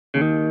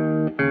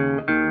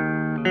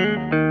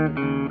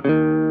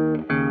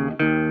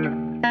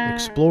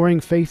exploring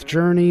faith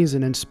journeys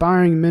and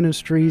inspiring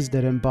ministries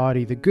that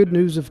embody the good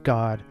news of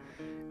God.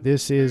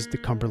 This is the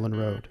Cumberland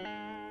Road.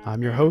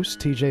 I'm your host,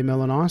 TJ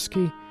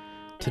Melanowski.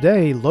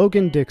 Today,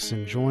 Logan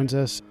Dixon joins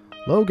us.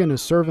 Logan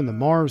is serving the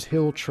Mars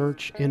Hill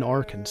Church in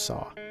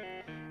Arkansas,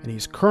 and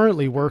he's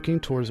currently working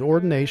towards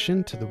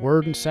ordination to the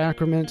Word and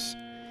Sacraments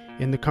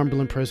in the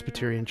Cumberland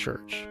Presbyterian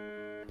Church.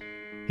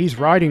 He's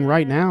writing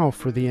right now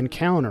for The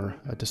Encounter,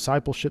 a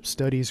discipleship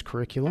studies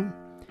curriculum.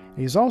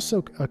 He's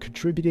also a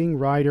contributing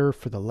writer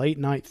for the Late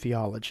Night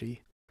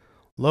Theology.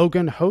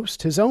 Logan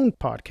hosts his own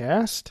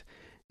podcast.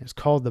 It's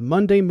called The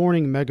Monday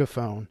Morning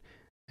Megaphone,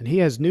 and he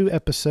has new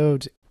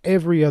episodes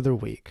every other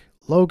week.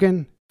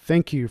 Logan,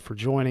 thank you for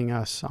joining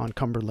us on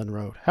Cumberland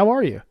Road. How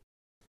are you?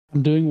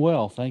 I'm doing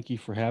well. Thank you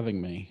for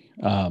having me.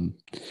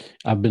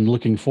 I've been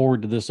looking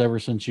forward to this ever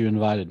since you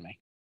invited me.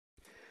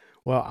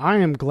 Well, I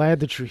am glad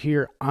that you're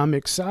here. I'm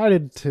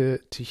excited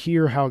to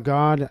hear how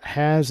God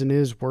has and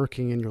is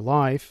working in your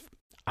life.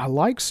 I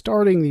like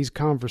starting these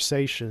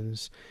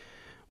conversations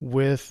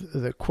with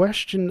the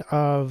question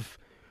of,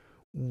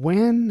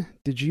 when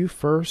did you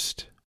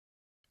first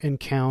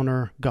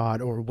encounter God,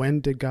 or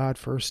when did God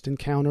first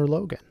encounter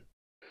Logan?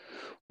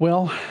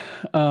 Well,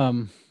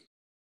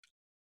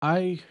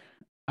 I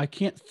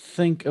can't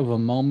think of a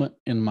moment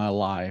in my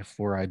life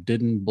where I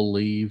didn't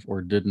believe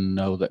or didn't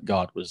know that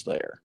God was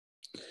there.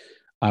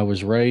 I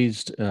was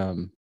raised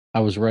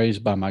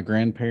by my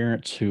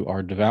grandparents, who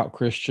are devout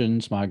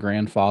Christians. My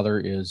grandfather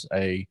is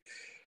a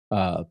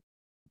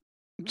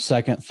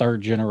second,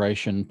 third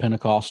generation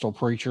Pentecostal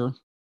preacher.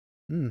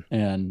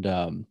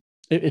 And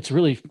it's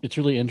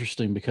really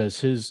interesting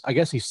because I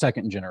guess he's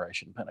second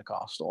generation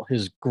Pentecostal.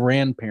 His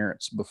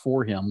grandparents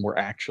before him were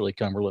actually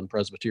Cumberland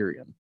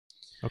Presbyterian.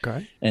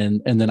 Okay.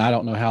 And then I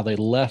don't know how they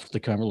left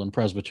the Cumberland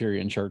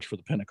Presbyterian Church for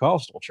the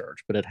Pentecostal church,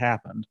 but it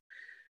happened.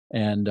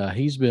 And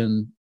he's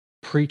been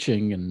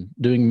preaching and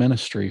doing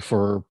ministry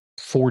for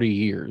 40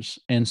 years.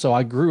 And so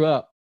I grew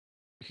up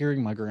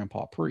hearing my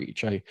grandpa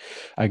preach. I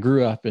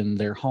grew up in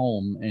their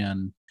home,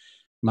 and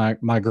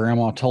my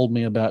grandma told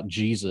me about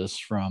Jesus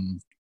from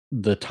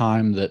the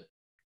time that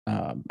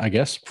I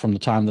guess from the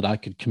time that I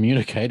could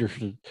communicate,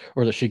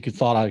 or that she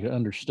thought I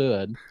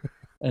understood.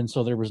 And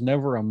so there was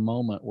never a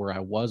moment where I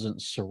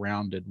wasn't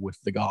surrounded with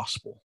the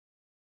gospel.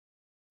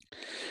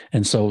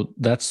 And so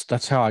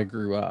that's how I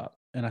grew up.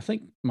 And I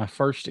think my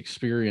first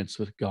experience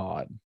with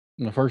God,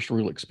 my first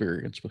real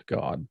experience with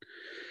God,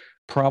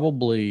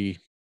 probably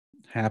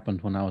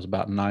happened when I was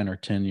about 9 or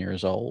 10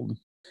 years old.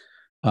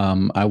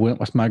 I went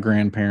with my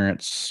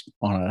grandparents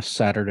on a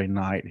Saturday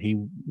night.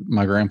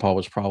 My grandpa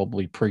was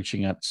probably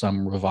preaching at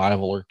some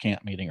revival or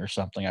camp meeting or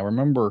something. I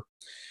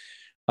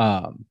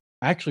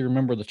actually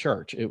remember the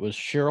church. It was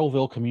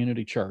Sherrillville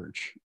Community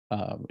Church.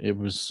 It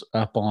was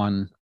up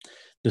on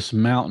this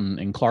mountain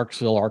in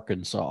Clarksville,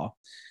 Arkansas.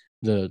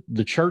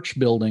 The church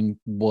building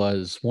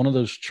was one of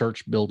those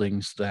church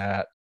buildings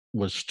that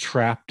was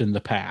trapped in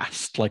the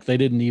past. Like, they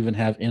didn't even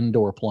have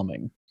indoor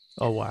plumbing.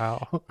 Oh,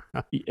 wow.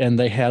 And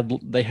they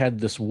had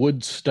this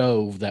wood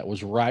stove that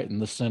was right in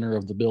the center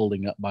of the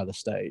building up by the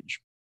stage.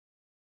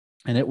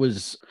 And it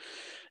was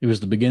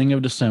the beginning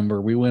of December.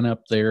 We went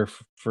up there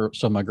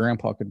so my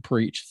grandpa could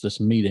preach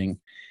this meeting.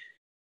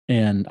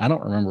 And I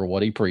don't remember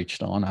what he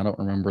preached on. I don't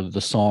remember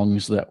the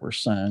songs that were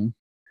sung.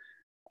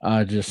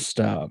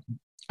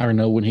 I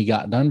know when he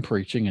got done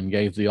preaching and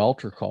gave the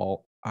altar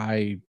call,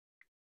 I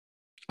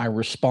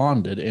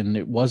responded, and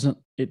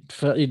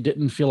it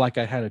didn't feel like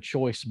I had a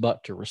choice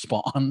but to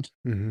respond.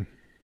 Mm-hmm.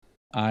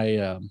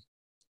 I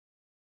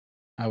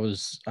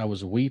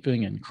was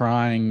weeping and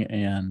crying,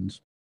 and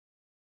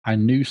I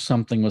knew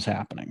something was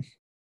happening.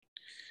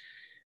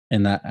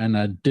 And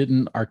I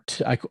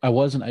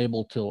wasn't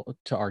able to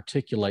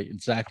articulate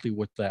exactly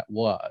what that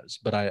was,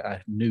 but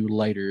I knew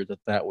later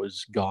that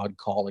was God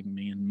calling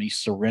me and me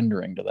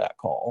surrendering to that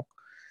call.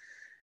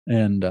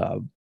 And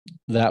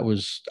that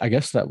was, I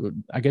guess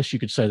you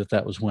could say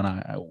that was when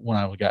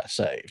I got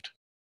saved.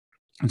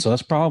 And so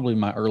that's probably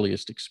my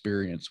earliest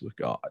experience with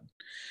God.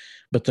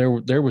 But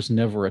there was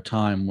never a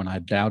time when I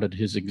doubted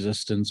his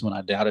existence, when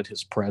I doubted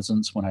his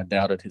presence, when I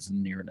doubted his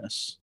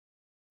nearness.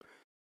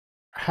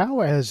 How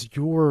has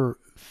your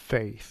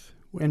faith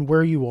and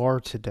where you are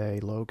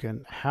today,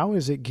 Logan, how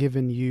has it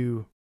given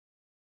you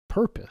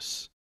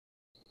purpose?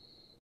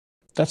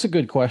 That's a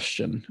good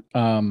question.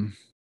 I'll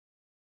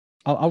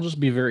just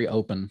be very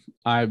open.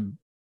 I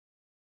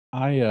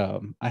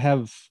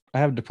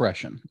have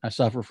depression. I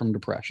suffer from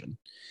depression.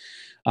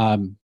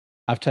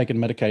 I've taken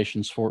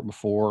medications for it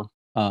before.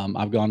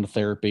 I've gone to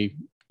therapy,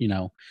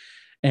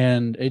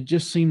 and it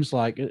just seems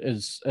like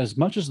as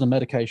much as the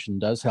medication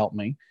does help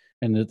me,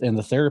 and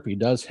the therapy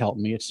does help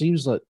me, it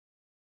seems that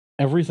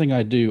everything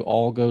I do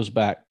all goes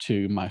back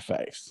to my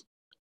faith.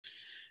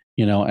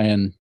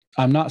 And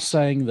I'm not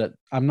saying that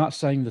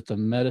the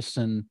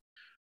medicine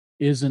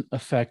isn't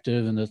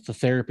effective and that the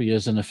therapy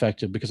isn't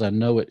effective, because I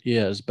know it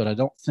is, but I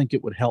don't think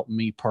it would help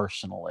me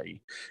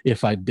personally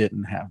if I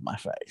didn't have my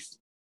faith.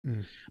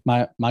 Mm.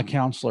 My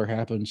counselor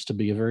happens to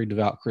be a very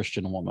devout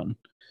Christian woman,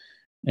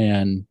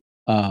 and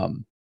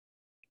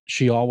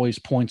she always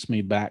points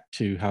me back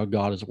to how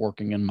God is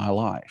working in my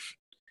life.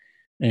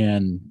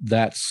 And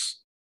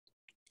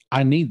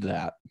I need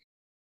that.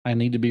 I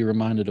need to be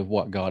reminded of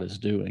what God is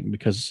doing,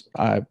 because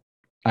I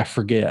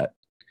forget,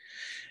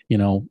 you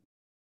know,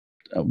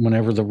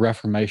 whenever the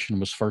Reformation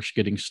was first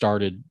getting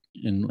started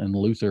and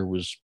Luther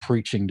was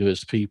preaching to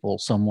his people,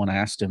 someone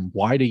asked him,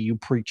 "Why do you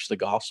preach the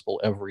gospel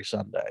every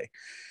Sunday?"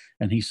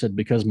 And he said,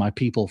 "Because my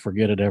people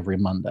forget it every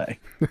Monday."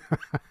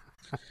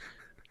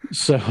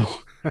 So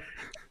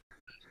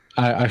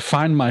I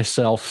find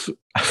myself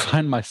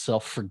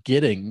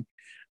forgetting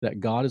that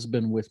God has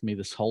been with me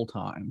this whole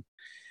time.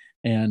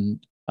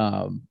 And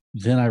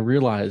then I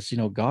realize,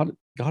 God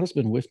has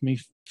been with me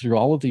through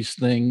all of these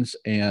things,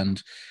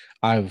 and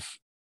I've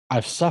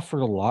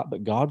suffered a lot,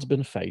 but God's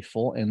been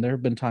faithful. And there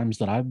have been times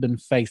that I've been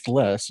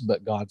faithless,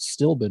 but God's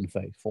still been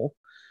faithful.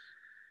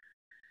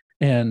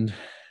 And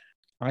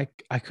I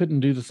couldn't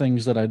do the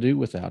things that I do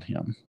without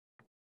him.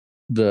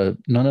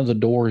 None of the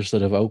doors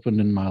that have opened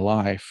in my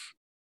life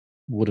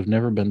would have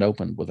never been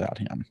opened without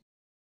him.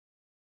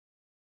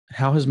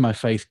 How has my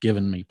faith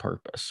given me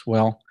purpose?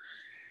 Well,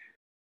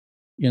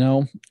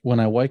 when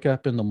I wake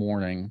up in the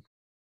morning,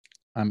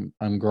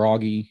 I'm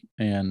groggy,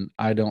 and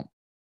I don't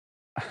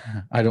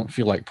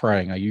feel like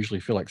praying. I usually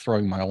feel like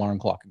throwing my alarm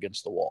clock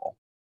against the wall.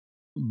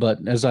 But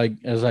as I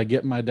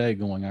get my day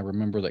going, I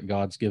remember that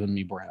God's given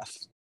me breath.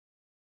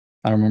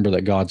 I remember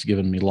that God's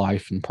given me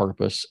life and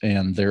purpose.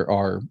 And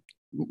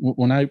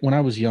when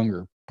I was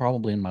younger,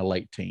 probably in my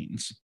late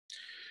teens,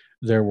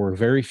 there were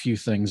very few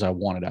things I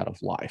wanted out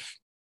of life.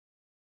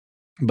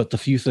 But the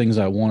few things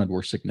I wanted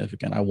were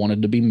significant. I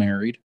wanted to be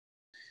married.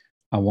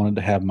 I wanted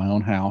to have my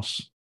own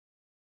house,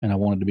 and I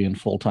wanted to be in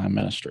full-time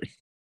ministry.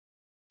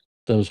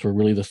 Those were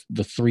really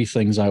the three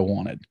things I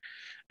wanted.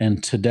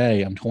 And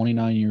today I'm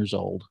 29 years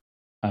old.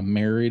 I'm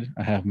married.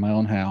 I have my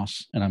own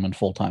house, and I'm in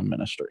full-time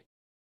ministry.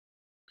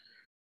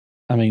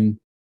 I mean,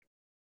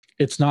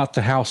 it's not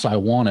the house I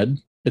wanted.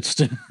 It's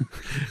still,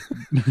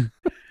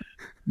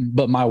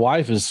 but my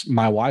wife is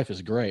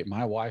great.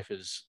 My wife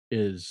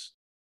is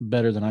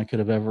better than I could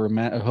have ever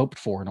hoped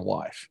for in a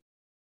wife.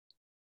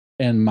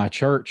 And my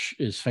church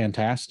is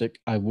fantastic.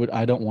 I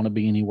don't want to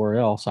be anywhere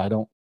else. I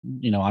don't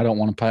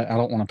want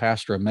to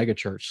pastor a mega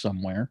church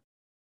somewhere.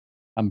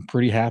 I'm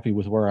pretty happy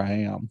with where I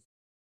am.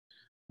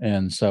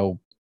 And so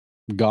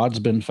God's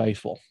been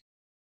faithful.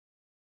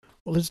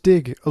 Well, let's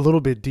dig a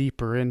little bit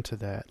deeper into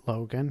that,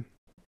 Logan.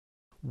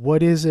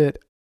 What is it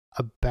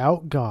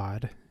about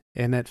God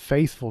and that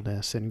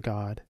faithfulness in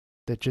God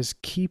that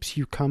just keeps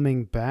you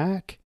coming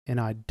back and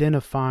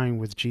identifying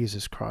with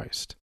Jesus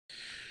Christ?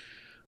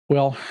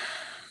 Well,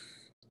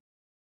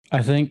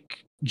 I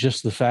think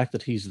just the fact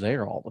that he's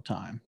there all the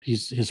time,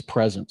 his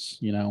presence,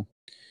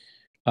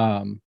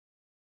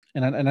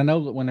 and I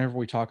know that whenever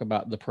we talk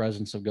about the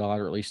presence of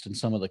God, or at least in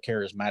some of the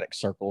charismatic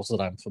circles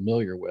that I'm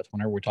familiar with,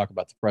 whenever we talk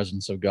about the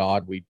presence of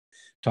God, we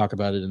talk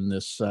about it in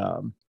this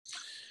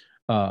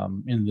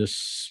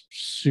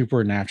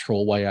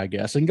supernatural way, I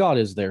guess. And God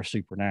is there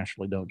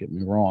supernaturally, don't get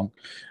me wrong,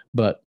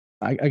 but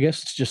I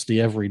guess it's just the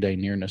everyday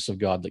nearness of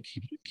God that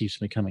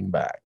keeps me coming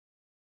back.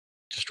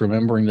 Just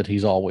remembering that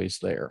he's always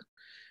there.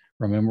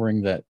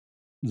 Remembering that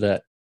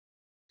this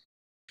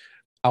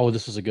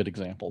is a good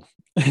example.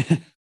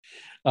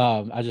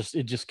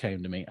 It just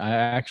came to me. I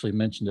actually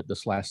mentioned it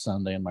this last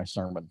Sunday in my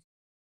sermon.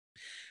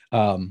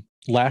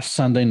 Last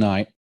Sunday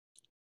night,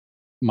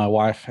 my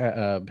wife had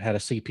a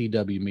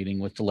CPW meeting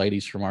with the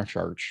ladies from our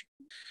church.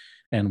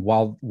 And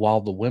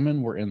while the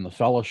women were in the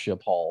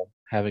fellowship hall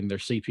having their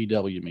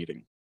CPW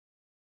meeting,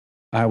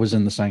 I was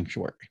in the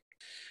sanctuary,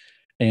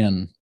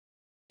 and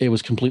it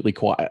was completely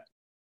quiet.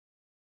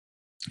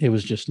 It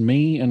was just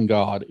me and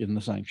God in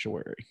the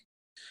sanctuary.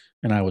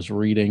 And I was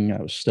reading,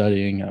 I was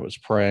studying, I was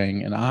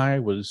praying, and I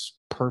was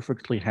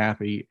perfectly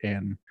happy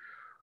and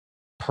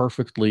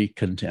perfectly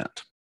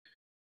content.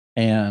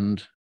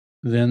 And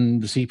then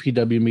the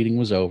CPW meeting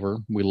was over.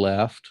 We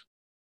left,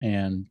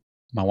 and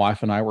my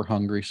wife and I were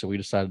hungry, so we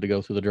decided to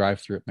go through the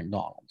drive-thru at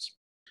McDonald's.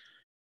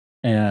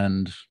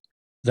 And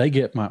they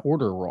get my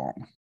order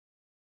wrong.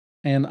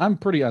 And I'm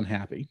pretty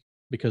unhappy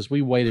because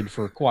we waited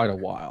for quite a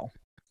while.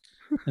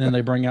 And then they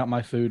bring out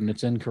my food and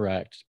it's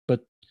incorrect.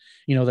 But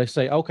they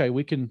say, "Okay,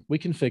 we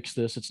can fix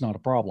this. It's not a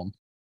problem."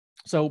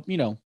 So,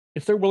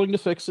 if they're willing to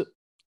fix it,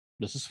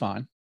 this is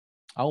fine.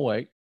 I'll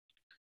wait.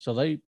 So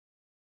they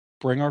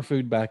bring our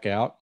food back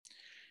out,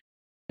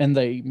 and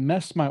they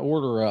mess my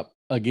order up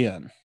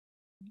again.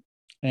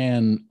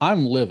 And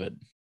I'm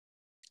livid.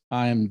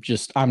 I'm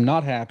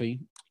not happy.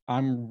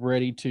 I'm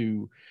ready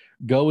to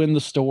go in the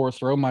store,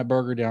 throw my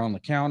burger down on the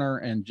counter,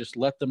 and just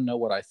let them know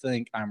what I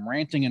think. I'm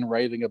ranting and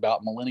raving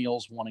about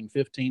millennials wanting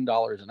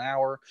 $15 an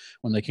hour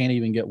when they can't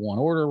even get one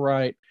order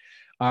right.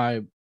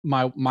 My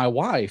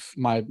wife,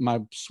 my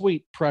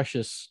sweet,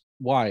 precious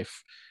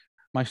wife,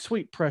 my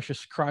sweet,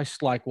 precious,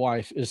 Christ-like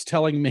wife is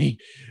telling me,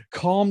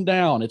 "Calm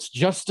down. It's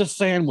just a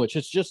sandwich.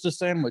 It's just a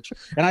sandwich."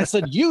 And I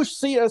said, "You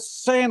see a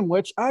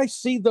sandwich. I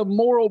see the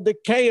moral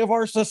decay of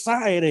our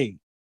society."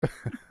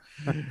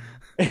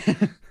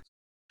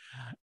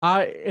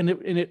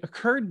 it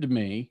occurred to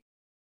me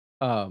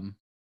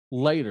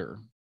later,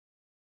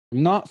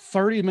 not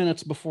 30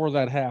 minutes before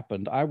that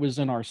happened, I was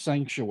in our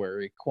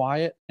sanctuary,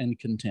 quiet and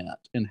content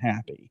and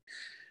happy.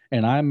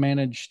 And I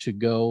managed to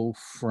go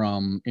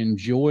from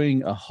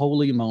enjoying a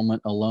holy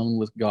moment alone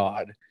with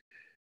God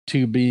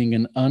to being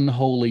an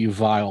unholy,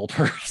 vile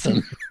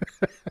person.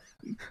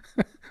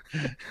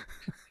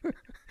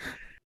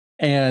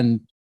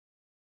 And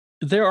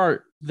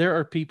there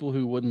are people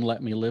who wouldn't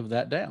let me live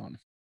that down.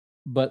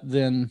 But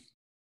then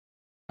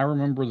I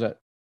remember that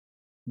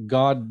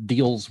God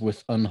deals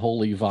with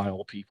unholy,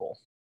 vile people.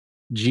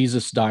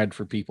 Jesus died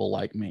for people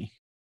like me.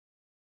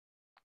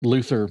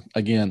 Luther,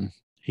 again,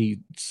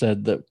 he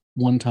said that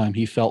one time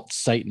he felt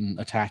Satan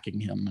attacking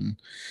him, and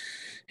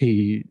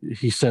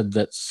he said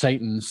that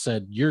Satan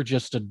said, "You're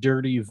just a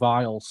dirty,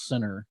 vile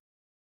sinner."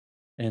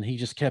 And he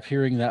just kept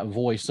hearing that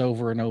voice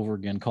over and over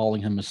again,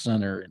 calling him a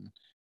sinner. And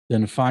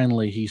then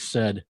finally he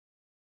said,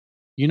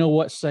 "You know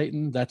what,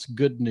 Satan? That's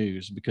good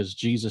news, because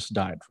Jesus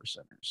died for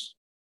sinners."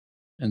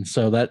 And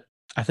so that,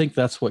 I think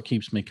that's what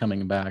keeps me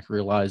coming back,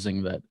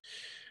 realizing that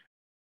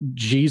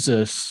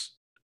Jesus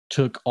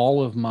took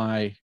all of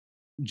my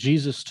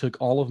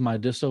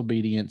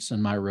disobedience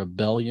and my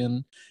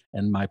rebellion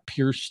and my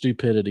pure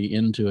stupidity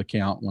into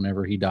account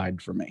whenever he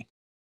died for me.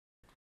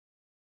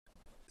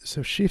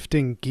 So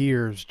shifting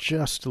gears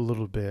just a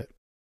little bit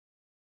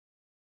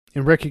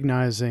and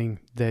recognizing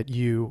that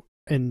you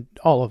and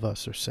all of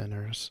us are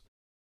sinners,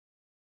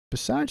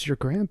 besides your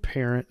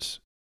grandparents,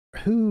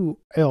 who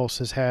else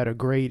has had a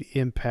great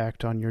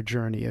impact on your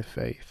journey of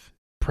faith,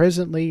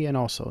 presently and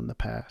also in the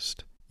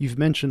past? You've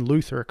mentioned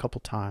Luther a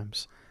couple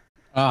times.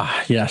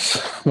 Ah,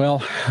 yes. Well,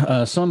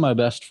 some of my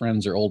best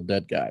friends are old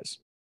dead guys.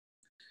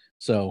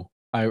 So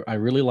I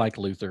really like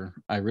Luther.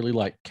 I really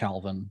like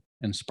Calvin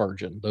and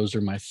Spurgeon. Those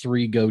are my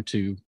three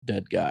go-to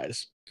dead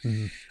guys.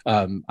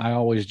 I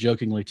always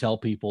jokingly tell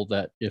people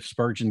that if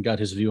Spurgeon got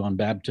his view on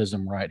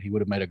baptism right, he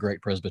would have made a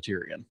great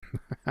Presbyterian.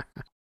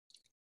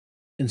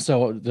 And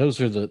so those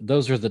are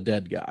the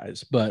dead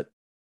guys. But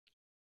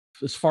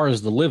as far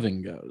as the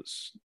living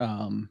goes,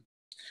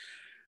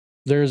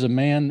 there's a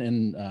man,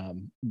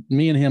 and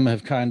me and him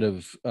have kind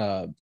of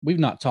we've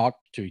not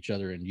talked to each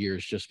other in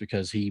years, just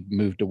because he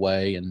moved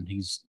away and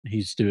he's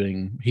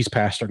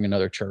pastoring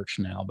another church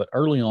now. But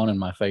early on in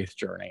my faith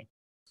journey,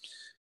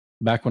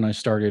 back when I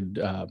started,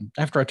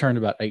 after I turned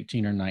about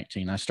 18 or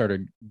 19, I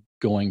started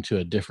going to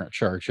a different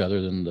church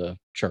other than the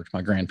church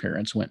my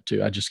grandparents went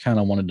to. I just kind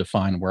of wanted to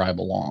find where I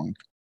belonged.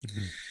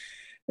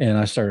 And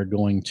I started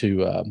going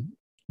to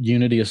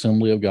Unity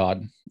Assembly of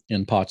God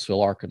in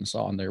Pottsville,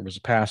 Arkansas. And there was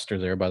a pastor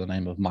there by the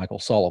name of Michael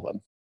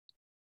Sullivan.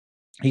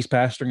 He's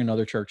pastoring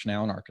another church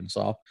now in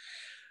Arkansas,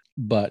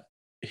 but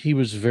he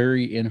was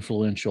very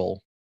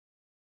influential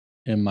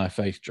in my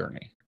faith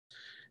journey.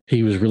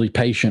 He was really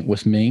patient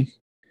with me,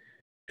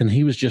 and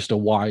he was just a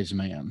wise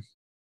man.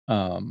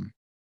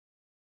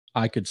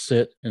 I could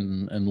sit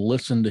and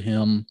listen to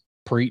him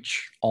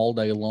preach all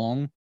day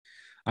long.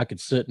 I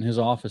could sit in his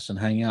office and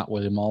hang out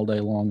with him all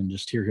day long and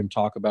just hear him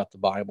talk about the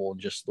Bible,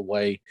 and just the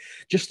way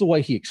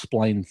he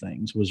explained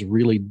things was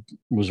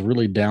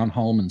really down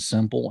home and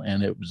simple,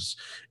 and it was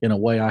in a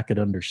way I could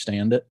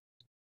understand it.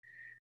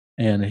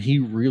 And I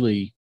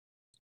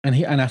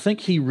think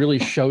he really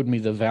showed me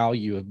the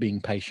value of being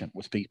patient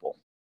with people.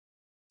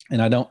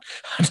 And I don't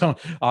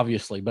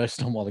obviously, based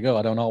on a while ago,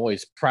 I don't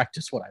always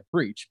practice what I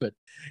preach, but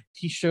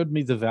he showed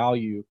me the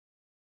value.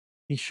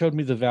 He showed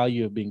me the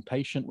value of being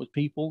patient with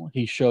people.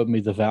 He showed me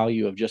the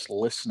value of just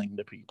listening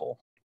to people,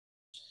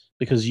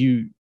 because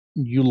you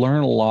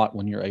learn a lot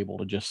when you're able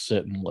to just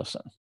sit and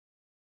listen.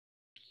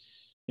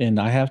 And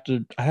I have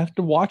to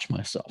watch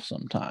myself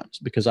sometimes,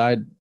 because I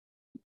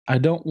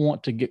don't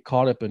want to get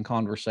caught up in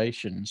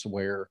conversations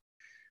where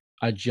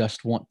I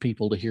just want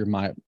people to hear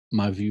my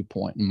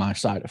viewpoint and my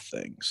side of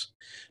things.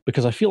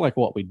 Because I feel like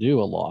what we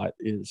do a lot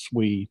is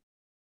we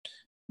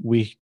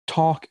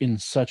talk in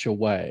such a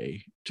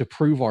way to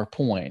prove our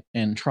point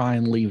and try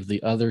and leave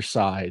the other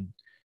side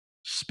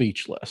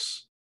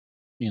speechless.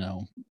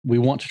 We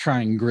want to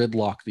try and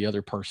gridlock the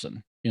other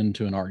person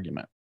into an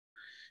argument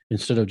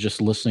instead of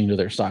just listening to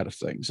their side of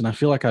things. And I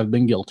feel like I've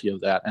been guilty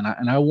of that.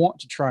 And I want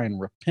to try and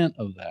repent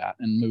of that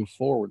and move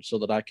forward so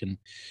that I can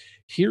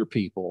hear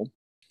people.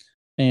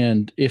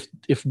 And if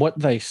what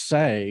they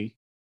say,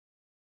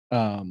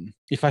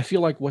 if I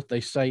feel like what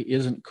they say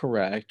isn't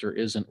correct or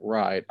isn't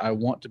right, I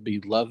want to be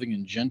loving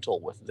and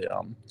gentle with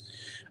them,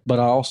 but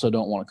I also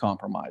don't want to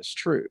compromise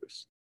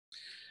truth.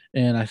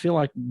 And I feel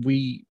like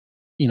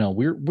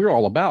we're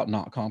all about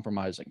not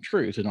compromising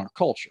truth in our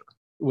culture.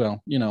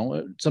 Well,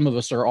 some of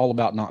us are all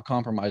about not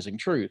compromising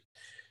truth,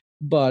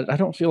 but I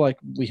don't feel like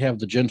we have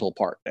the gentle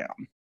part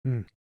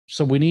down.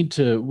 So we need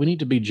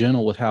to be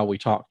gentle with how we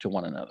talk to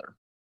one another.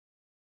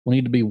 We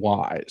need to be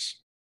wise.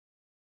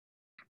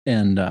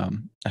 And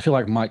I feel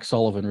like Mike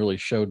Sullivan really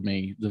showed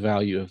me the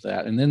value of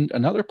that. And then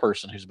another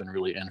person who's been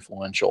really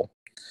influential,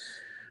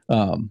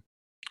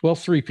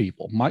 three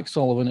people: Mike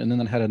Sullivan, and then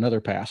I had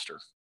another pastor.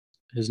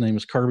 His name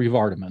is Kirby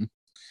Vardaman.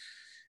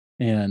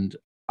 And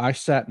I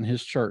sat in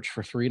his church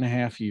for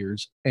 3.5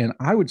 years, and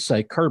I would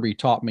say Kirby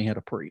taught me how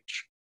to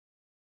preach.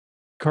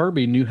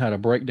 Kirby knew how to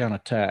break down a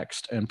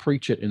text and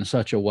preach it in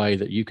such a way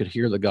that you could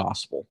hear the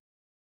gospel.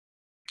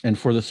 And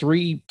for the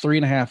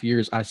 3.5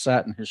 years I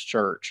sat in his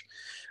church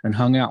and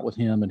hung out with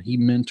him, and he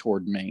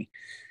mentored me,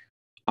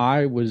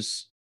 I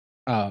was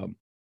um,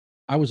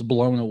 I was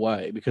blown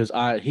away because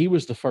he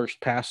was the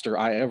first pastor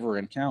I ever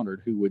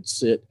encountered who would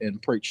sit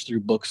and preach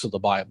through books of the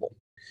Bible.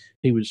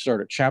 He would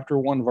start at chapter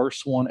 1,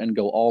 verse 1, and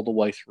go all the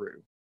way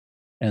through.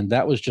 And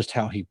that was just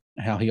how he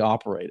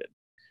operated.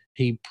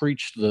 I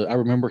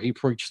remember he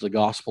preached the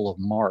Gospel of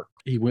Mark.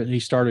 He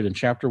started in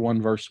chapter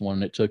 1, verse 1,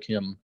 and it took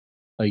him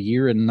a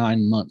year and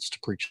 9 months to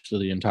preach to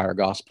the entire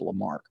Gospel of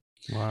Mark.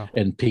 Wow.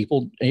 And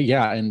people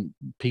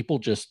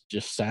just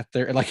sat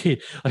there like he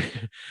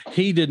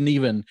didn't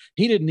even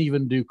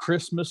do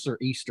Christmas or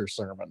Easter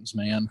sermons,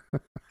 man.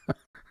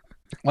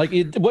 Like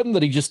it wasn't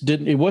that he just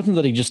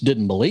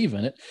didn't believe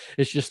in it.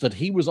 It's just that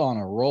he was on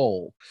a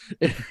roll.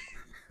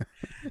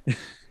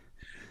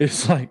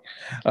 It's like,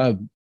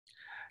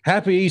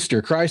 Happy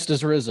Easter, Christ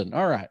is risen.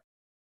 All right.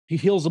 He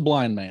heals a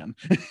blind man.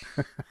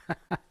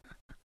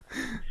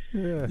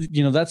 Yeah.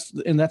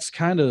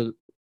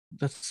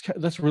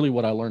 That's really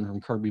what I learned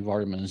from Kirby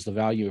Vardaman, is the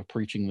value of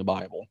preaching the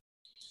Bible.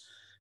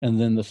 And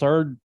then the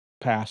third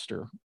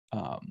pastor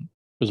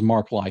was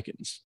Mark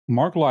Likens.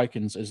 Mark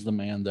Likens is the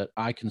man that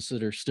I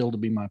consider still to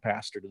be my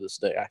pastor to this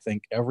day. I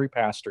think every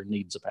pastor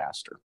needs a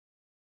pastor.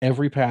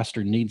 Every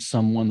pastor needs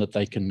someone that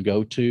they can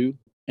go to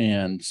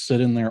and sit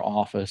in their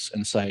office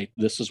and say,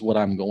 this is what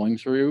I'm going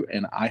through,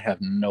 and I have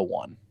no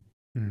one.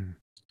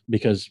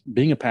 Because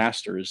being a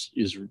pastor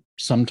is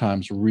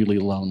sometimes really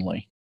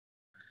lonely.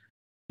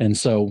 And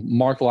so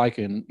Mark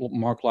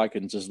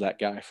Likens is that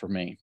guy for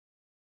me.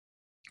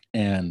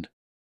 And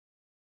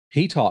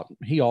he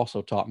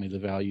also taught me the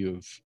value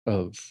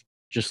of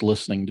just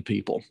listening to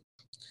people.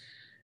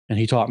 And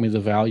he taught me the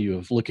value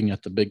of looking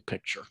at the big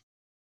picture.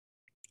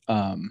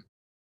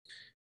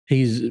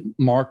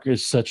 Mark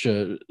is such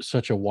a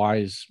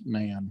wise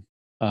man.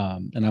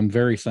 And I'm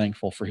very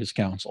thankful for his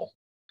counsel.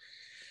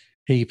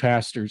 He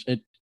pastors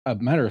it. A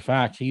matter of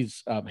fact, he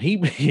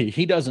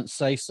doesn't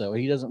say so.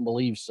 He doesn't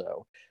believe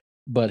so,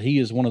 but he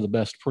is one of the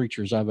best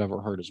preachers I've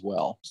ever heard as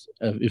well.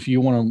 If you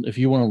want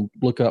to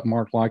look up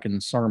Mark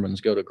Likens'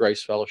 sermons, go to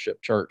Grace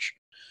Fellowship Church,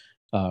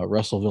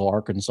 Russellville,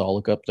 Arkansas.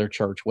 Look up their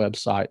church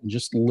website and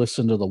just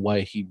listen to the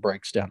way he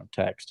breaks down a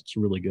text. It's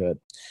really good.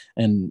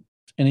 And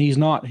he's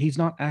not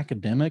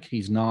academic.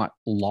 He's not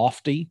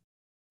lofty.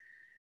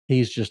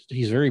 He's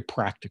very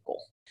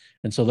practical.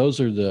 And so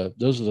those are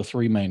the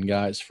three main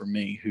guys for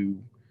me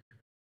who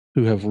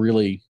have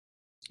really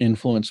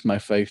influenced my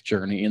faith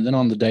journey. And then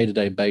on the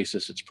day-to-day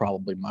basis, it's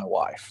probably my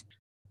wife.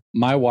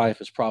 My wife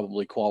is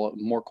probably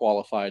more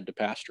qualified to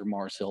pastor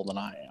Mars Hill than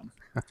I am.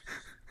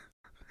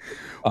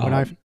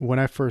 When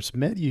I first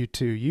met you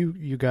two,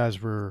 you guys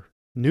were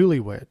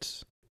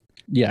newlyweds.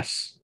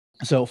 Yes.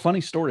 So funny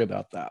story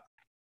about that.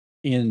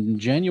 In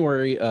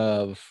January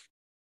of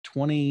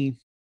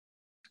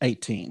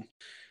 2018,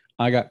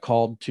 I got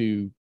called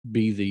to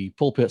be the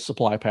pulpit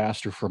supply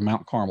pastor for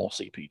Mount Carmel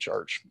CP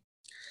Church.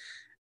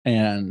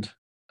 And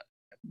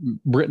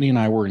Brittany and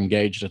I were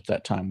engaged at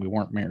that time. We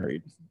weren't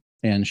married,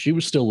 and she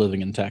was still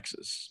living in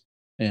Texas.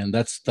 And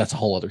that's a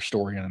whole other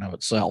story in and of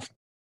itself.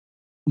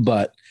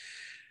 But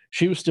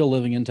she was still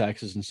living in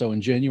Texas. And so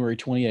in January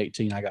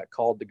 2018, I got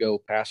called to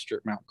go pastor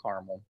at Mount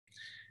Carmel.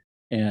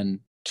 And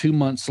 2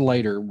 months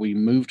later, we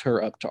moved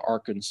her up to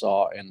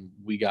Arkansas and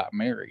we got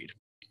married.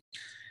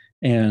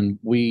 And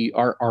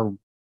our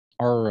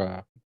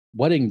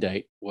wedding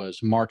date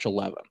was March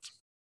 11th.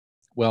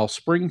 Well,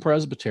 Spring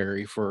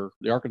Presbytery for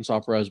the Arkansas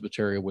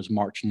Presbytery was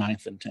March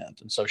 9th and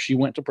 10th. And so she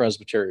went to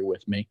Presbytery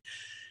with me,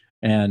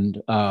 and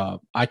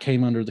I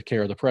came under the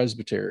care of the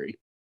Presbytery.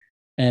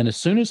 And as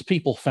soon as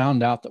people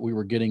found out that we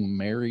were getting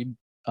married,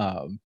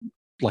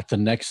 like the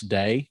next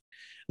day,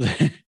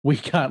 we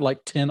got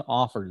like 10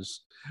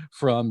 offers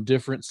from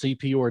different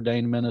CP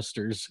ordained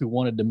ministers who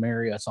wanted to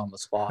marry us on the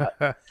spot.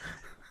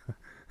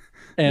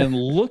 And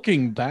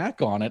looking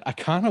back on it, I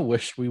kind of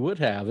wish we would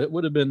have. It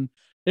would have been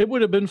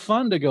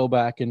fun to go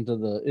back into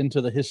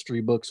the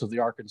history books of the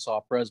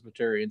Arkansas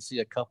Presbytery and see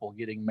a couple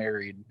getting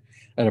married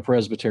at a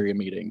Presbyterian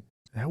meeting.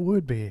 That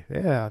would be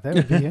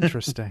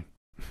interesting.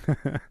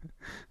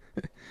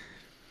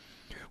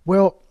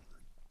 Well,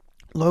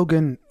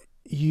 Logan,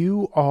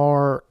 you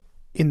are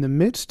in the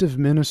midst of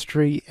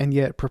ministry and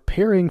yet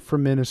preparing for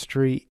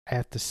ministry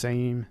at the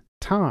same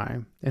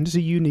time. And it's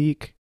a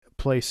unique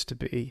place to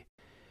be.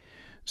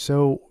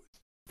 So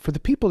for the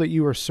people that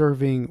you are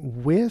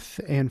serving with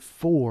and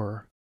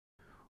for,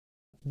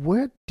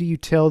 what do you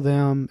tell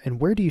them, and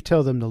where do you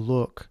tell them to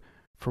look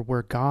for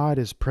where God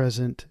is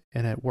present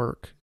and at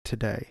work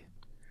today?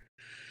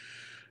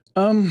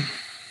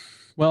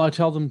 Well, I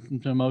tell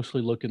them to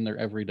mostly look in their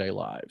everyday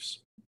lives,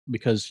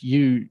 because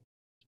the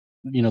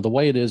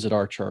way it is at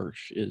our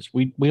church is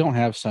we don't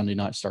have Sunday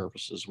night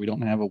services. We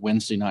don't have a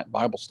Wednesday night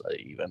Bible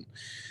study even.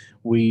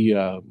 We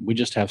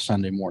just have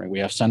Sunday morning. We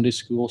have Sunday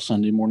school,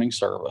 Sunday morning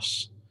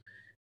service.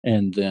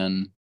 And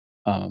then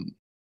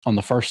on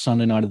the first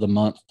Sunday night of the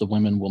month, the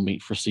women will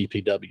meet for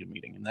CPW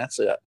meeting, and that's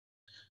it.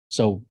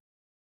 So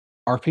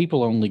our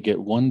people only get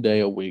one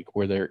day a week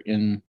where they're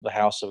in the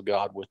house of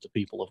God with the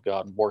people of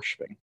God and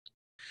worshiping.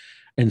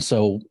 And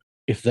so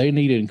if they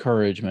need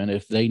encouragement,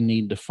 if they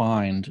need to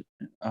find,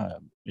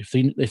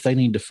 if they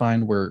need to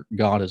find where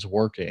God is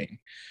working,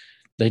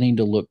 they need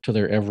to look to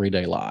their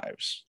everyday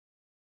lives.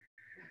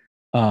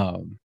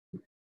 Um,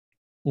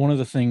 one of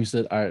the things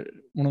that I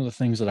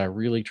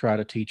really try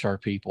to teach our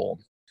people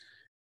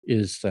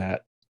is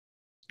that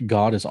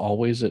God is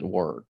always at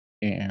work.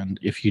 And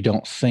if you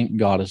don't think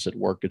God is at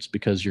work, it's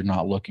because you're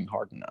not looking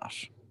hard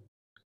enough.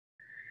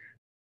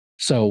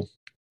 So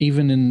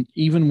even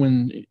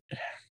when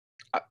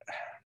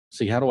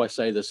see, how do I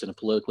say this in a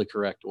politically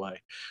correct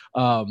way?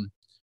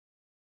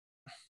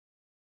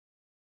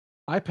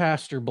 I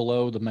pastor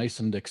below the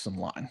Mason-Dixon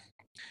line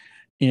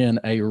in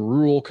a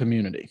rural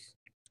community.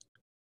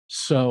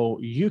 So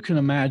you can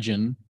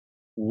imagine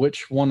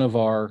which one of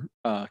our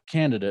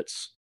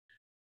candidates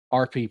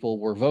our people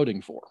were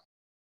voting for.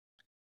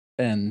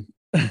 And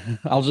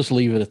I'll just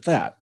leave it at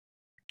that.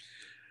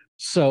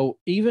 So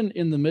even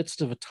in the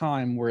midst of a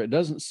time where it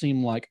doesn't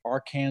seem like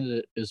our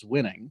candidate is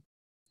winning,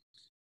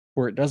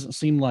 where it doesn't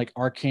seem like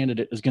our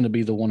candidate is going to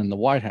be the one in the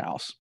White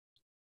House,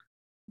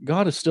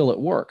 God is still at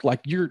work.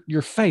 Like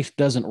your faith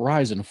doesn't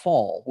rise and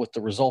fall with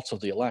the results of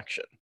the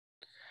election.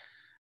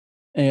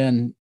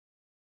 And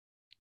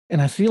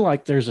I feel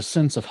like there's a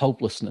sense of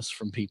hopelessness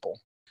from people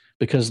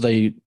because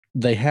they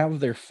have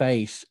their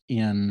faith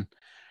in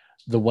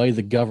the way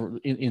the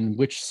government, in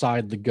which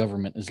side the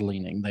government is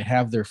leaning. They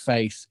have their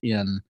faith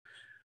in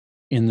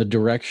the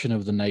direction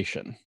of the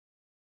nation.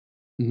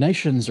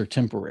 Nations are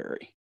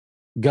temporary.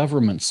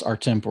 Governments are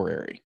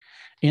temporary.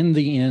 In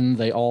the end,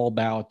 they all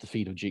bow at the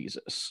feet of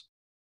Jesus.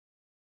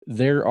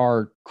 There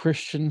are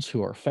Christians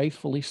who are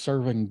faithfully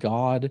serving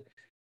God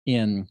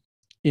in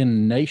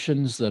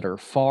nations that are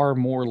far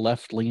more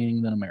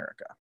left-leaning than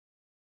America.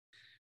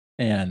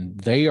 And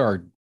they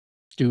are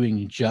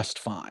doing just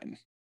fine.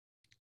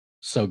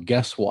 So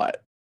guess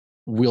what?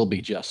 We'll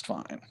be just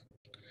fine.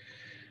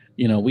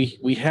 You know,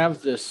 we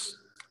have this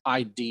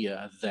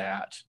idea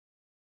that,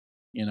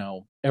 you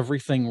know,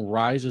 everything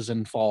rises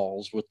and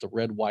falls with the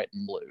red, white,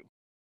 and blue.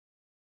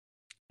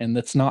 And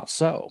that's not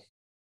so.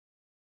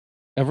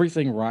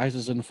 Everything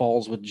rises and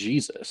falls with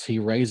Jesus. He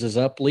raises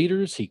up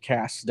leaders, he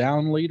casts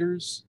down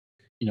leaders.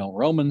 You know,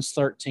 Romans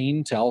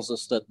 13 tells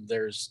us that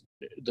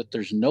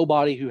there's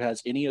nobody who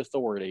has any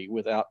authority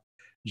without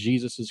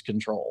Jesus's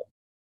control.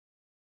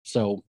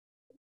 So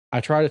I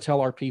try to tell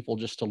our people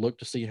just to look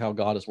to see how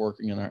God is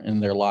working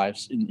in their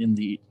lives, in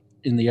the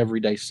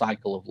everyday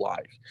cycle of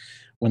life.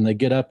 When they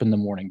get up in the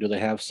morning, do they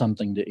have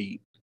something to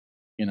eat?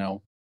 You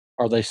know,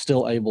 are they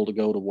still able to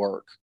go to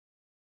work?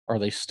 Are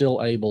they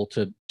still able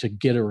to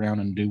get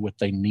around and do what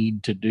they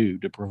need to do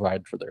to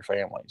provide for their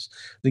families?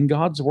 Then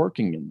God's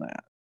working in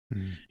that.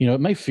 You know,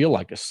 it may feel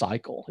like a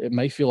cycle. It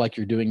may feel like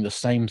you're doing the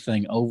same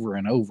thing over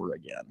and over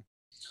again.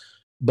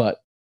 But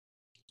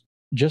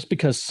just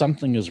because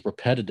something is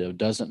repetitive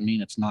doesn't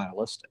mean it's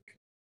nihilistic.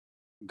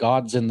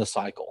 God's in the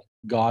cycle.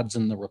 God's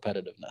in the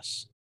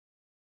repetitiveness.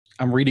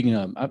 I'm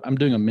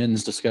doing a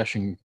men's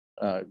discussion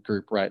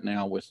group right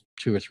now with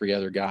 2 or 3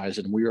 other guys,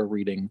 and we are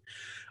reading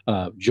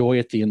Joy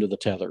at the End of the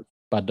Tether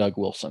by Doug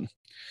Wilson,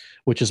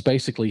 which is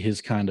basically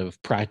his kind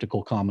of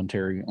practical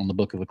commentary on the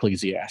book of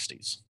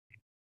Ecclesiastes.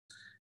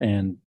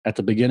 And at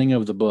the beginning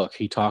of the book,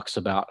 he talks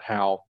about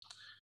how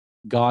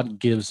God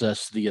gives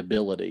us the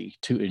ability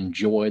to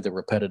enjoy the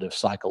repetitive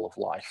cycle of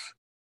life.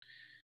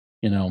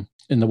 You know,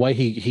 and the way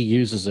he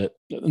uses it,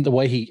 the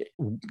way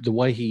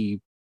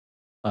he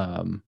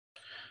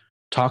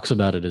talks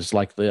about it is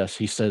like this.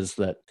 He says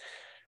that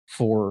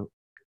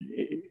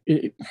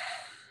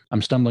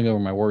I'm stumbling over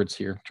my words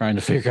here, trying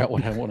to figure out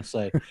what I want to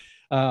say.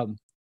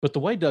 But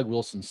the way Doug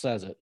Wilson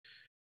says it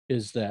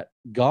is that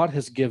God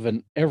has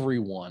given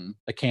everyone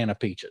a can of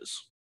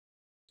peaches,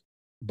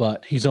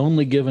 but he's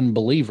only given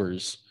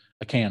believers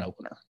a can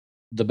opener.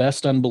 The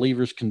best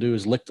unbelievers can do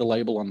is lick the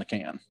label on the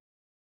can.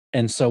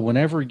 And so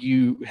whenever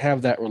you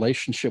have that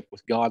relationship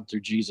with God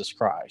through Jesus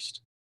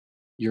Christ,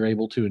 you're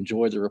able to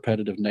enjoy the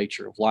repetitive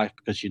nature of life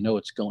because you know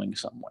it's going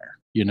somewhere.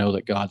 You know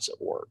that God's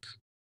at work.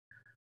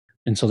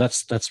 And so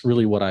that's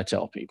really what I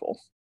tell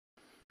people.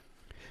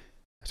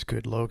 That's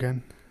good,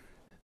 Logan.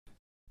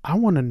 I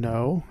want to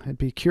know, I'd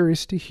be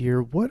curious to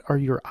hear, what are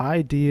your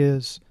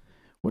ideas?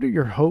 What are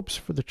your hopes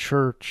for the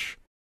church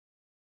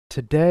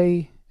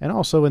today and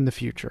also in the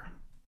future?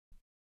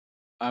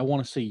 I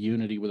want to see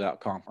unity without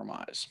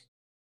compromise.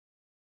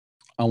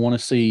 I want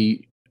to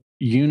see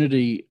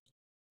unity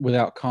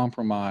without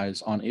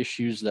compromise on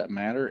issues that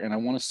matter. And I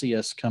want to see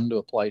us come to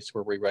a place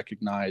where we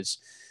recognize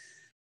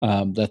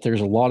that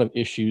there's a lot of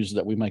issues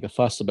that we make a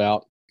fuss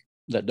about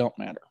that don't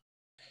matter.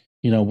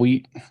 You know,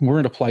 we're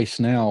in a place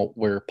now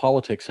where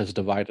politics has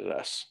divided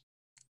us.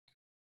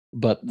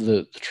 But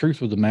the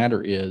truth of the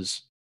matter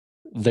is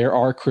there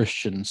are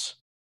Christians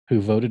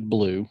who voted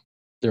blue.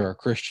 There are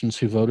Christians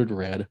who voted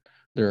red.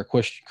 There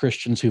are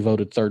Christians who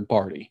voted third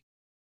party.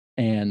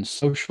 And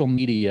social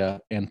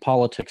media and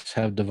politics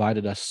have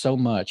divided us so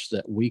much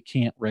that we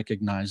can't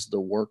recognize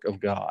the work of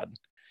God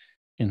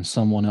in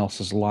someone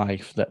else's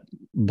life that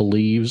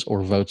believes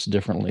or votes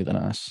differently than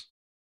us.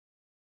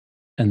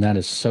 And that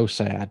is so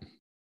sad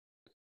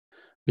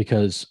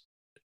because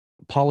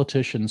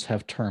politicians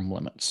have term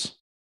limits,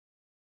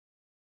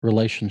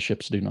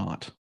 relationships do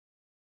not.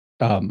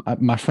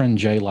 My friend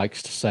Jay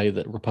likes to say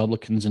that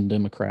Republicans and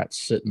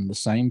Democrats sit in the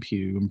same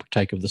pew and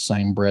partake of the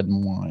same bread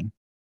and wine.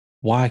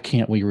 Why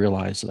can't we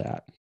realize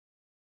that?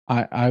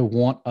 I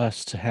want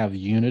us to have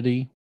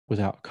unity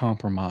without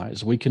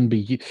compromise. We can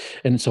be,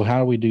 and so how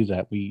do we do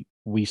that?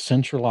 We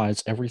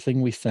centralize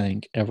everything we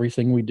think,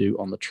 everything we do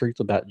on the truth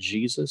about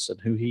Jesus and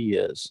who he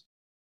is,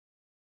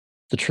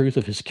 the truth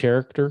of his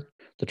character,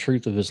 the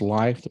truth of his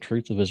life, the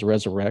truth of his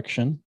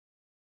resurrection.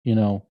 You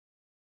know,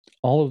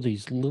 all of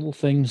these little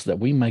things that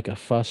we make a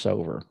fuss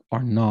over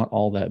are not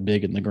all that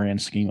big in the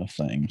grand scheme of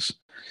things.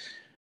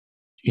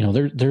 You know,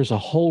 there's a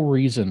whole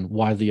reason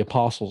why the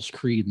Apostles'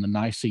 Creed and the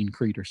Nicene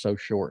Creed are so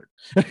short.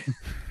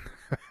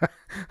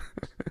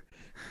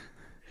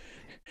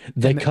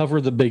 They cover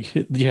the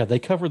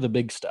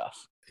big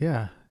stuff.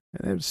 Yeah,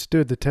 and it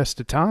stood the test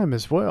of time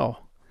as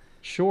well.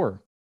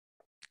 Sure.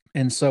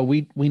 And so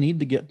we need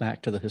to get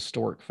back to the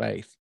historic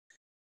faith,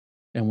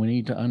 and we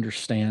need to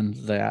understand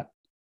that,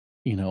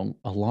 you know,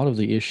 a lot of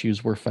the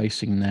issues we're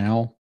facing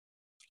now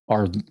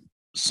are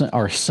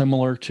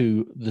similar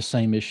to the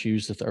same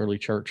issues that the early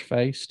church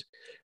faced,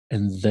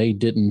 and they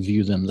didn't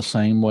view them the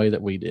same way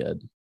that we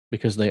did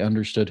because they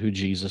understood who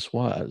Jesus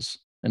was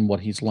and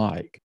what he's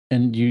like.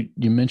 And you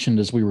mentioned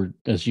as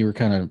you were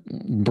kind of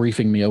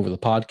briefing me over the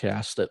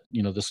podcast that,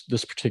 you know,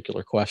 this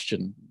particular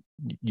question,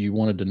 you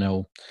wanted to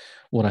know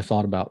what I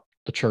thought about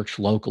the church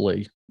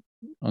locally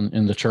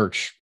in the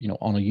church, you know,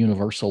 on a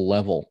universal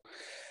level.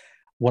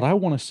 What I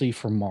want to see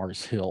from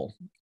Mars Hill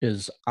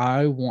is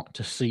I want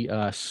to see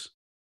us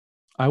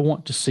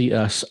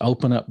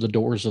open up the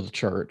doors of the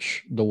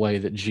church the way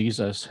that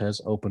Jesus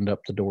has opened up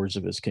the doors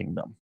of his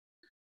kingdom.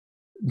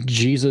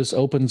 Jesus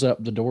opens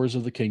up the doors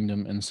of the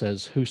kingdom and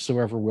says,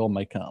 whosoever will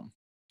may come.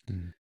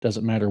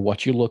 Doesn't matter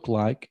what you look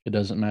like. It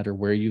doesn't matter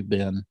where you've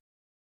been.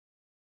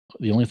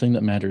 The only thing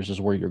that matters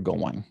is where you're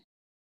going.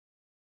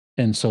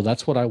 And so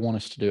that's what I want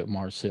us to do at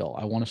Mars Hill.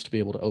 I want us to be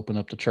able to open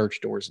up the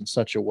church doors in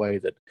such a way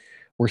that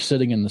we're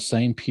sitting in the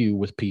same pew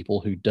with people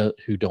who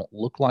don't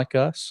look like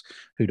us,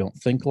 who don't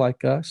think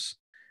like us,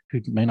 who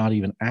may not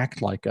even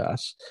act like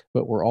us,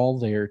 but we're all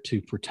there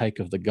to partake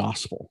of the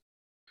gospel.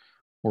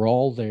 We're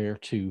all there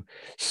to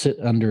sit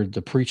under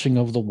the preaching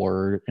of the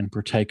word and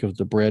partake of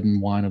the bread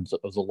and wine of the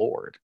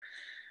Lord.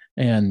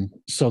 And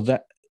so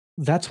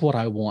that's what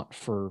I want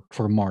for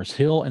Mars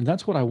Hill, and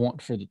that's what I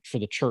want for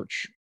the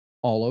church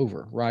all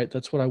over, right?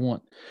 That's what I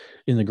want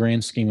in the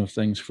grand scheme of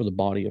things for the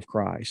body of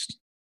Christ.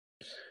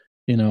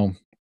 You know,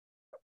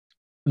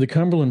 the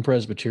Cumberland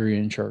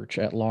Presbyterian Church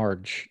at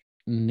large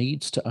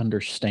needs to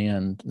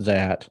understand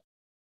that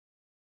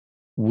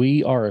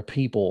we are a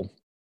people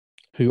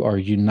who are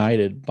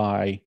united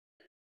by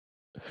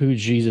who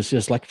Jesus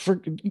is. Like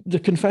for the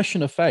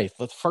Confession of Faith,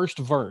 the first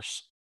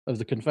verse of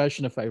the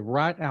Confession of Faith,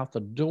 right out the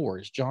door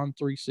is John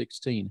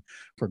 3:16.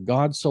 For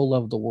God so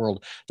loved the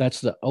world.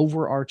 That's the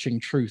overarching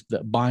truth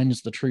that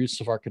binds the truths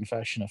of our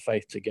Confession of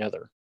Faith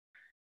together.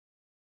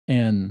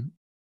 And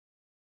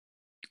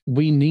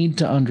we need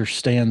to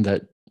understand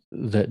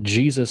that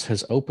Jesus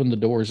has opened the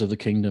doors of the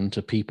kingdom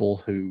to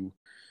people who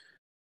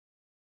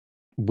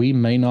we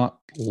may not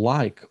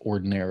like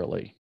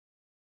ordinarily,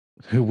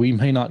 who we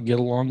may not get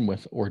along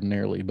with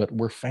ordinarily, but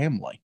we're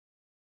family.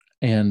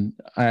 And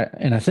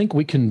I think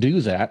we can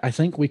do that. I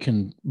think we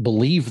can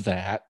believe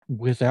that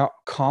without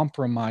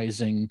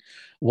compromising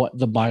what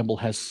the Bible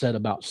has said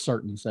about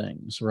certain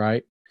things,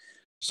 right?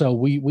 So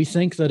we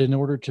think that in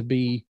order to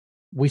be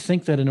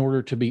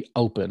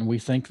open, we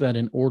think that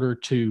in order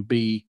to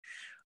be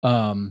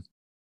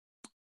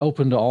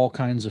open to all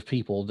kinds of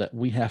people, that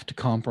we have to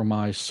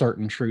compromise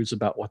certain truths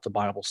about what the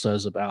Bible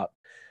says about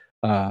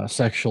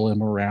sexual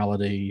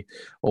immorality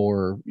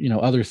or, you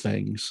know, other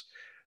things.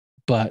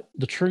 But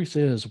the truth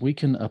is we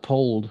can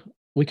uphold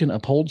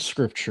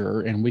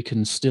scripture and we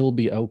can still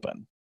be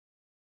open.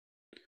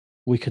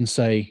 We can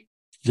say,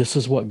 this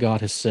is what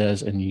God has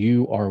says, and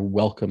you are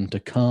welcome to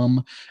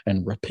come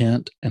and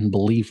repent and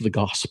believe the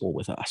gospel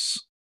with us.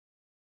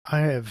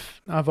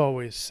 I've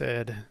always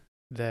said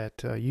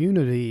that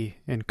unity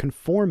and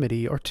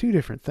conformity are two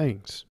different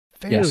things,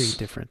 very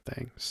different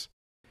things.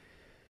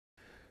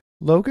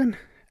 Logan,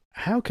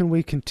 how can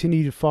we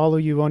continue to follow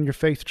you on your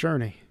faith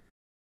journey?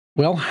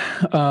 Well,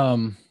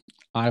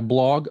 I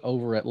blog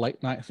over at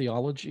Late Night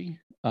Theology,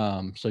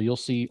 so you'll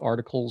see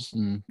articles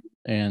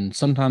and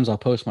sometimes I'll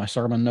post my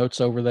sermon notes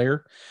over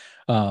there.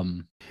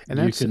 And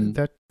that's a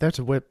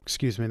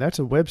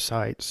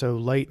website. So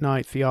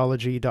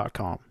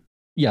latenighttheology.com.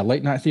 Yeah,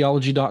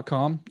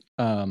 latenighttheology.com.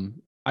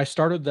 I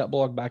started that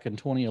blog back in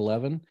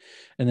 2011,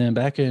 and then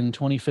back in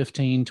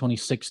 2015,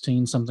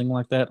 2016, something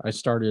like that, I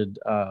started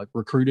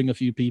recruiting a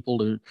few people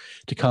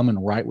to come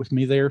and write with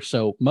me there.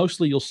 So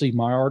mostly you'll see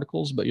my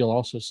articles, but you'll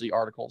also see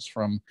articles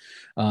from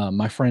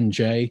my friend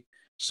Jay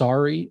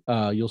Sorry.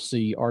 You'll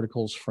see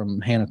articles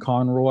from Hannah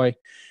Conroy,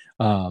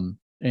 and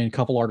a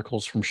couple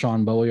articles from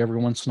Sean Bowie every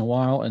once in a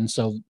while. And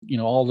so,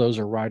 all those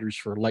are writers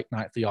for Late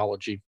Night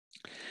Theology.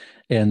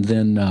 And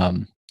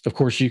then, of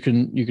course, you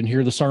can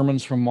hear the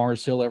sermons from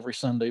Mars Hill every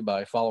Sunday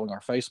by following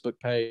our Facebook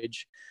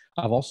page.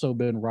 I've also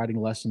been writing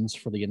lessons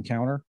for the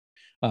Encounter.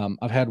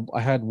 I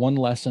had one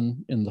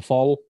lesson in the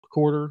fall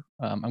quarter.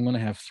 I'm going to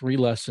have 3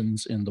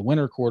 lessons in the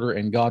winter quarter,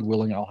 and God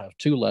willing, I'll have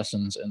 2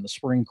 lessons in the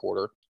spring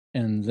quarter,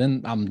 and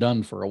then I'm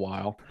done for a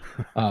while.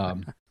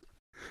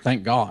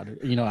 Thank God.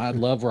 I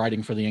love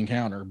writing for the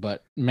Encounter,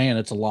 but man,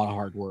 it's a lot of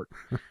hard work.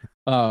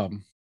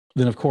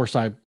 Then, of course,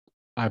 I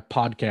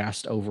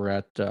podcast over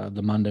at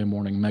the Monday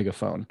Morning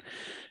Megaphone,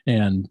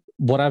 and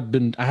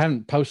I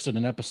haven't posted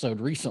an episode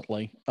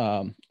recently,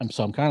 and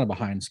so I'm kind of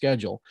behind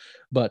schedule.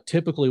 But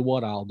typically,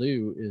 what I'll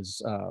do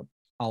is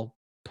I'll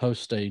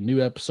post a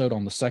new episode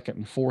on the second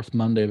and fourth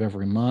Monday of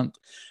every month,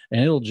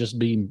 and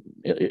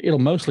it'll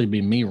mostly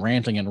be me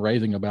ranting and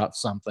raving about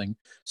something.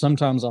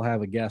 Sometimes I'll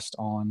have a guest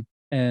on,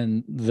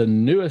 and the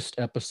newest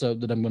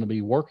episode that I'm going to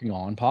be working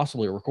on,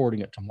 possibly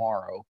recording it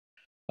tomorrow,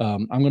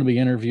 I'm going to be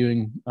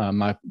interviewing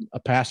a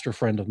pastor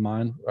friend of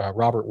mine,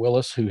 Robert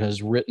Willis, who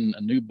has written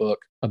a new book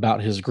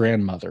about his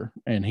grandmother,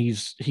 and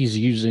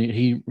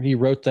he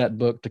wrote that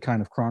book to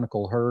kind of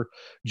chronicle her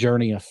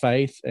journey of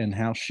faith and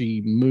how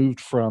she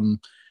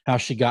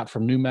got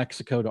from New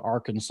Mexico to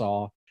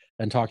Arkansas,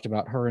 and talked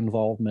about her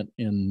involvement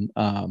in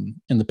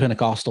the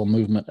Pentecostal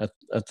movement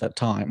at that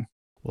time.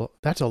 Well,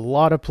 that's a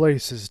lot of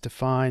places to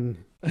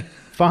find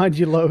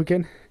you,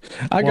 Logan.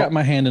 I got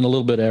my hand in a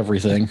little bit of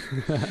everything.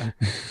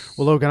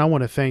 Well, Logan, I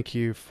want to thank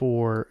you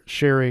for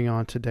sharing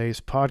on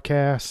today's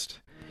podcast,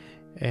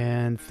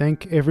 and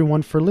thank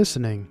everyone for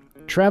listening.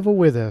 Travel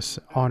with us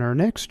on our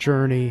next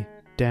journey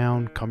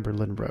down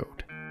Cumberland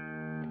Road.